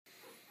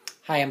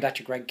Hi, I'm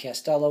Dr. Greg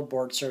Castello,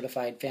 board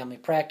certified family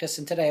practice,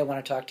 and today I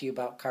want to talk to you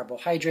about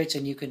carbohydrates,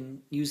 and you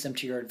can use them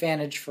to your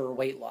advantage for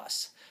weight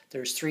loss.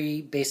 There's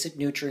three basic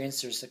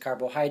nutrients. There's the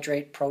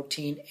carbohydrate,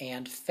 protein,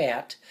 and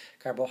fat.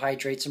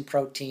 Carbohydrates and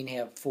protein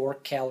have 4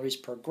 calories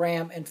per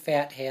gram, and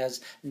fat has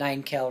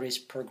 9 calories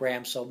per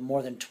gram, so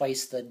more than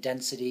twice the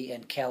density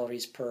and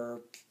calories per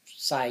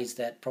size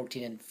that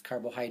protein and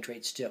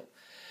carbohydrates do.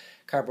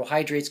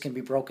 Carbohydrates can be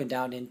broken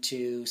down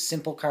into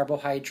simple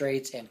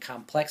carbohydrates and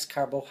complex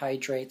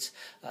carbohydrates.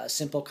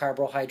 Simple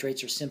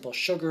carbohydrates or simple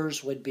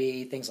sugars would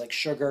be things like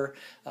sugar,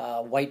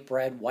 white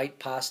bread, white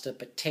pasta,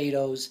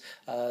 potatoes,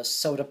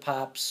 soda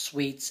pops,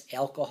 sweets,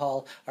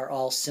 alcohol are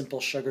all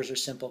simple sugars or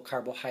simple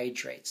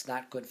carbohydrates.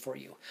 Not good for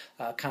you.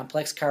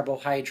 Complex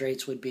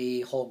carbohydrates would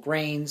be whole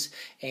grains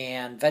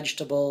and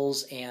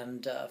vegetables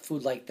and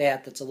food like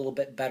that that's a little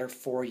bit better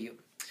for you.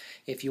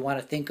 If you want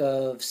to think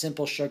of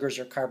simple sugars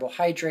or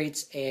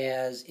carbohydrates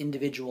as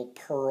individual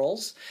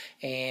pearls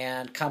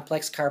and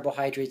complex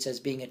carbohydrates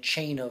as being a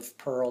chain of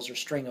pearls or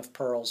string of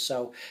pearls.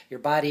 So your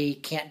body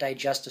can't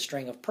digest a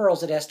string of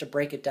pearls. It has to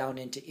break it down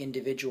into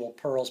individual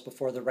pearls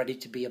before they're ready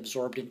to be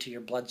absorbed into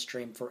your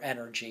bloodstream for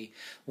energy.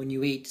 When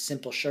you eat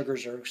simple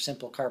sugars or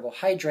simple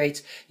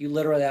carbohydrates, you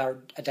literally are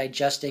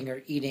digesting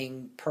or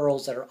eating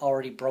pearls that are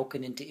already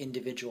broken into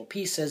individual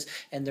pieces,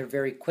 and they're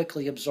very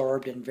quickly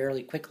absorbed and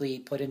very quickly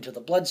put into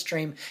the bloodstream.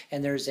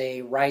 And there's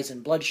a rise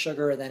in blood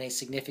sugar and then a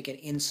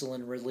significant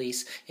insulin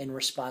release in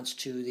response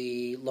to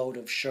the load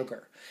of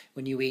sugar.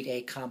 When you eat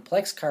a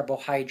complex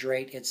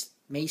carbohydrate, it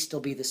may still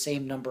be the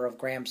same number of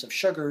grams of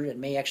sugar and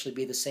may actually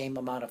be the same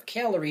amount of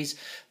calories,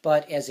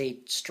 but as a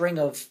string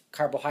of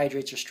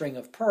carbohydrates or string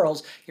of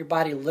pearls, your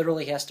body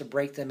literally has to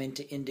break them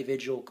into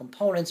individual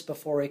components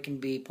before it can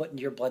be put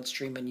into your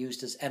bloodstream and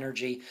used as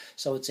energy.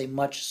 So it's a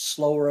much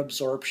slower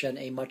absorption,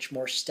 a much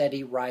more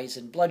steady rise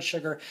in blood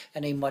sugar,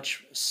 and a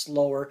much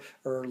slower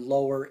or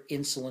lower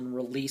insulin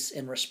release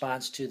in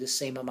response to the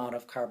same amount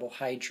of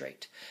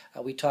carbohydrate.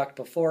 We talked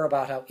before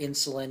about how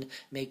insulin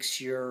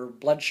makes your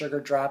blood sugar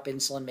drop,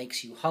 insulin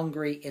makes you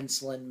hungry,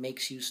 insulin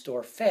makes you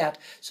store fat,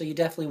 so you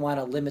definitely want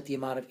to limit the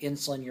amount of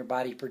insulin your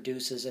body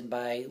produces, and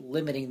by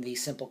limiting the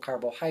simple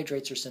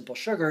carbohydrates or simple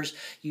sugars,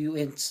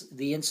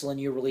 the insulin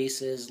you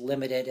release is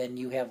limited and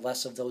you have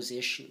less of those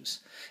issues.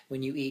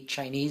 When you eat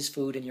Chinese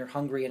food and you're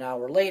hungry an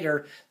hour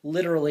later,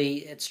 literally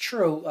it's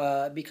true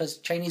because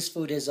Chinese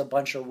food is a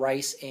bunch of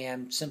rice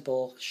and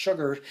simple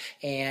sugar,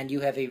 and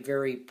you have a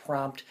very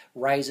prompt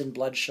rise in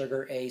blood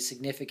sugar, a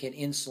significant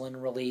insulin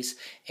release,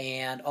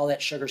 and all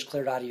that sugar is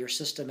cleared out of your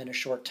system in a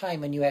short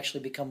time, and you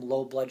actually become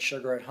low blood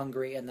sugar and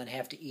hungry and then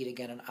have to eat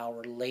again an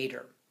hour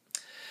later.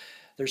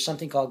 There's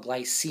something called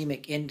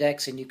glycemic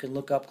index, and you can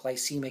look up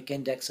glycemic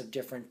index of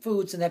different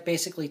foods, and that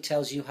basically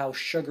tells you how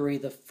sugary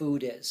the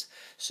food is.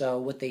 So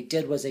what they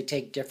did was they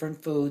take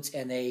different foods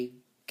and they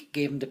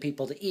gave them to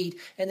people to eat,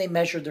 and they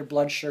measured their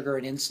blood sugar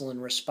and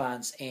insulin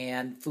response,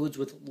 and foods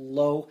with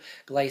low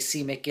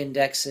glycemic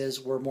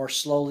indexes were more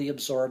slowly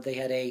absorbed. They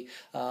had a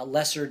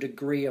lesser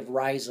degree of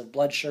rise of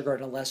blood sugar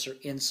and a lesser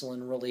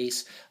insulin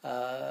release.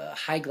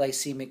 High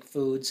glycemic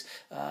foods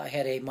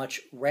had a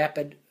much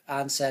rapid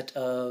onset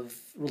of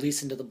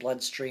release into the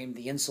bloodstream.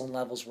 The insulin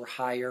levels were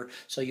higher,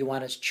 so you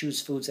want to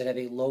choose foods that have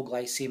a low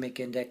glycemic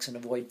index and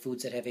avoid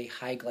foods that have a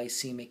high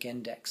glycemic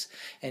index.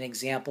 An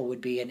example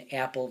would be an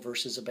apple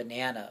versus a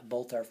banana.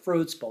 Both are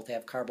fruits, both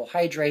have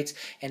carbohydrates.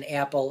 An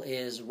apple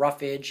is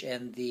roughage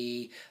and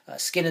the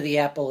skin of the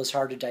apple is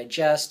hard to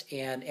digest,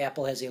 and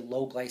apple has a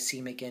low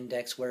glycemic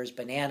index, whereas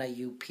banana,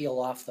 you peel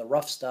off the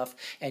rough stuff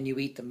and you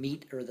eat the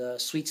meat or the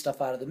sweet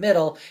stuff out of the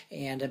middle,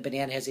 and a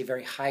banana has a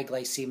very high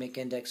glycemic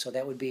index, so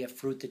that would be a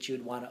fruit that you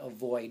would want to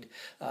avoid.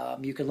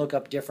 You can look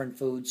up different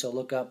foods, so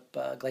look up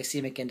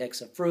glycemic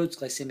index of fruits,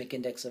 glycemic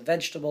index of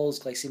vegetables,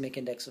 glycemic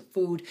index of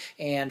food,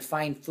 and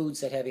find foods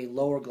that have a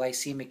lower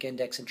glycemic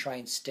index and try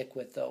and stick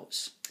with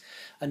those.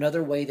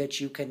 Another way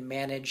that you can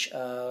manage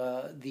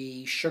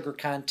the sugar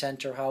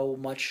content or how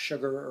much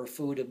sugar or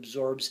food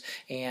absorbs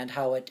and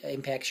how it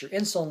impacts your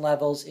insulin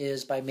levels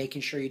is by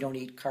making sure you don't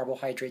eat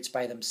carbohydrates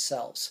by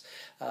themselves.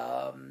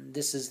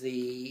 This is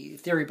the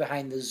theory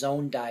behind the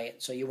zone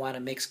diet. So you want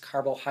to mix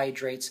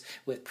carbohydrates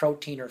with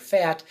protein or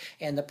fat,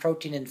 and the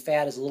protein and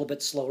fat is a little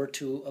bit slower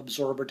to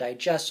absorb or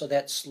digest, so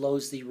that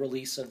slows the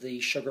release of the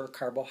sugar or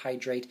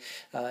carbohydrate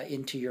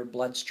into your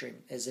bloodstream.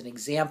 As an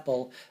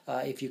example,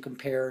 if you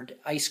compared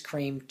ice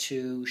cream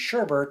to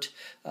sherbet,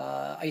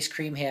 ice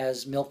cream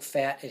has milk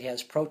fat, it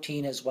has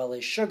protein as well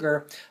as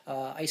sugar.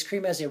 Ice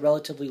cream has a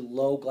relatively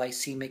low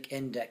glycemic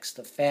index.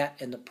 The fat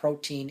and the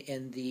protein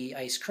in the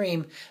ice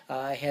cream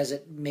has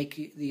it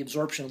make the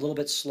absorption a little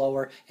bit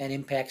slower and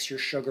impacts your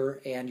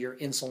sugar and your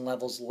insulin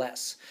levels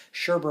less.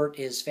 Sherbet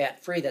is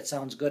fat-free. That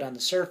sounds good on the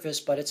surface,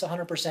 but it's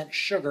 100%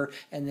 sugar,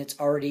 and it's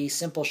already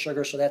simple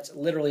sugar, so that's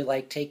literally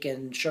like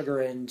taking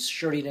sugar and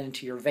shooting it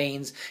into your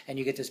veins, and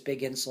you get this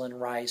big insulin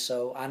rise.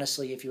 So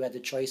honestly, if you had the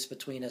choice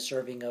between a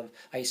serving of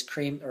ice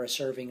cream or a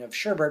serving of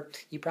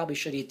sherbet, you probably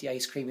should eat the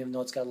ice cream even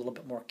though it's got a little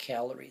bit more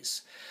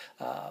calories.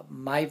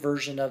 My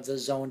version of the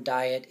zone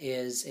diet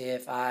is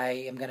if I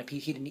am going to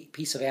eat a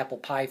piece of apple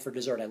pie for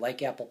dessert. I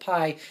like apple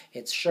pie.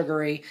 It's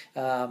sugary.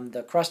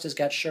 The crust has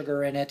got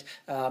sugar in it.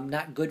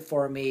 Not good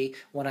for me.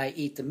 When I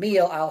eat the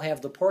meal, I'll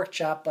have the pork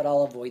chop, but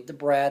I'll avoid the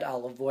bread.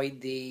 I'll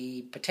avoid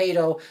the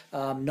potato,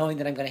 knowing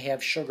that I'm going to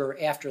have sugar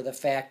after the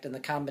fact. And the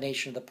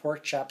combination of the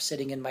pork chop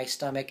sitting in my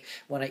stomach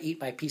when I eat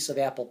my piece of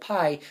apple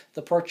pie,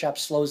 the pork chop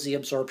slows the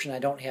absorption. I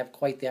don't have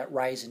quite that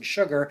rise in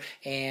sugar,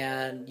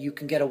 and you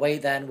can get away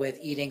then with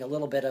eating a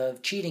little bit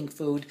of cheating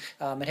food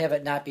and have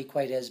it not be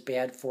quite as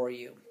bad for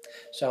you.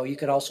 So you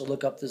could also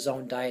look up the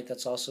zone diet.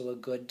 That's also a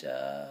good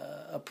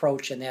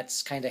approach, and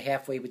that's kind of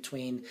halfway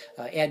between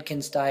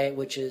Atkins diet,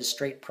 which is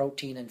straight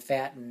protein and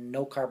fat and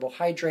no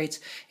carbohydrates,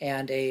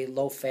 and a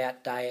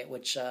low-fat diet,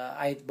 which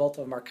both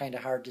of them are kind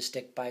of hard to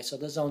stick by. So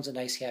the zone's a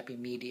nice happy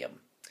medium.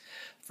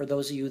 For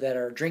those of you that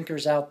are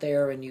drinkers out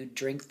there and you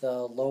drink the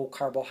low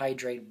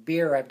carbohydrate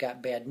beer, I've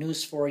got bad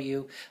news for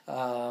you.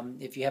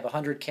 If you have a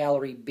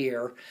 100-calorie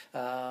beer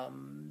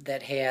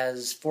that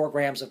has 4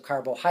 grams of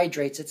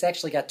carbohydrates, it's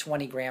actually got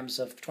 25 grams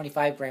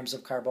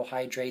of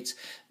carbohydrates.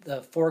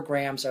 The 4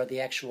 grams are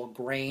the actual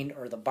grain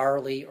or the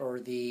barley or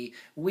the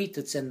wheat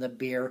that's in the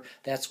beer.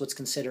 That's what's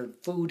considered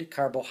food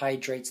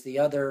carbohydrates. The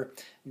other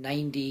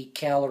 90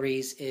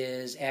 calories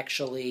is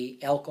actually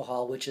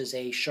alcohol, which is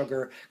a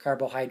sugar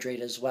carbohydrate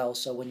as well.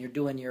 So when you're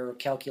doing your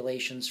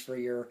calculations for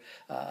your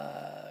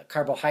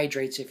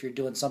carbohydrates, if you're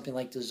doing something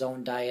like the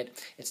zone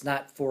diet, it's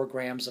not 4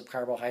 grams of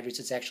carbohydrates,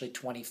 it's actually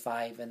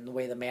 25. And the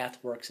way the math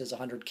works is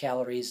 100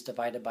 calories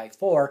divided by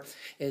 4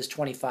 is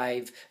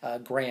 25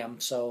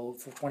 grams. So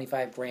for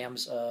 25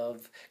 grams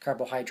of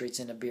carbohydrates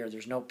in a beer,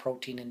 there's no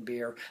protein in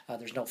beer,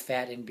 there's no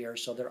fat in beer,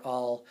 so they're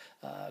all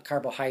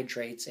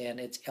carbohydrates, and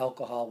it's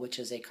alcohol, which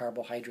is a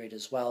carbohydrate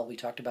as well. We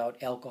talked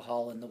about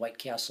alcohol and the White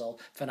Castle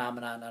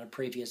phenomenon on a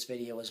previous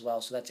video as well,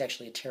 so that's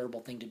actually a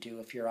terrible thing to do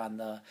if you're on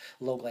the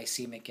low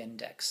glycemic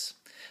index.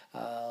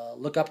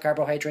 Look up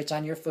carbohydrates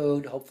on your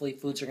food. Hopefully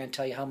foods are going to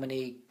tell you how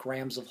many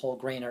grams of whole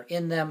grain are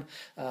in them.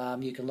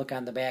 You can look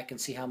on the back and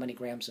see how many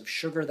grams of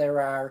sugar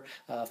there are.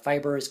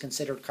 Fiber is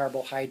considered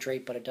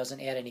carbohydrate, but it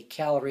doesn't add any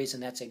calories,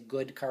 and that's a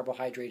good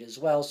carbohydrate as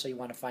well, so you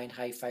want to find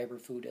high fiber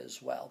food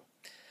as well.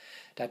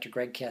 Dr.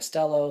 Greg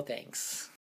Castello, thanks.